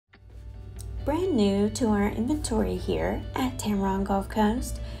Brand new to our inventory here at Tameron Gulf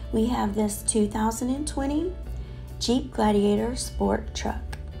Coast, we have this 2020 Jeep Gladiator Sport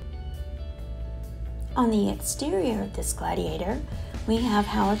Truck. On the exterior of this Gladiator, we have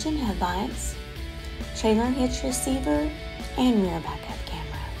halogen headlights, trailer hitch receiver, and rear backup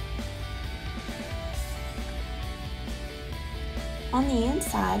camera. On the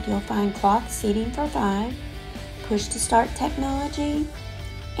inside, you'll find cloth seating for 5, push to start technology,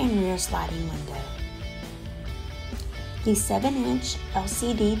 and rear sliding window. The 7-inch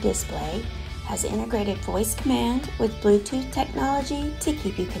LCD display has integrated voice command with Bluetooth technology to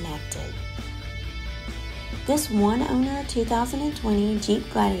keep you connected. This one-owner 2020 Jeep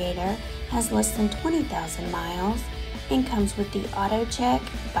Gladiator has less than 20,000 miles and comes with the AutoCheck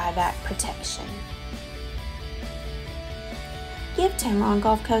Buyback Protection. Give Tameron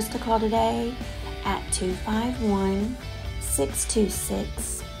Gulf Coast a call today at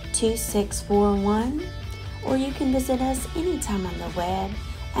 251-626-2641, or you can visit us anytime on the web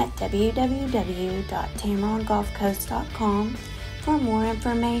at www.tamerongulfcoast.com for more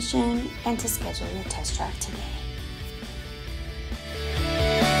information and to schedule your test drive today.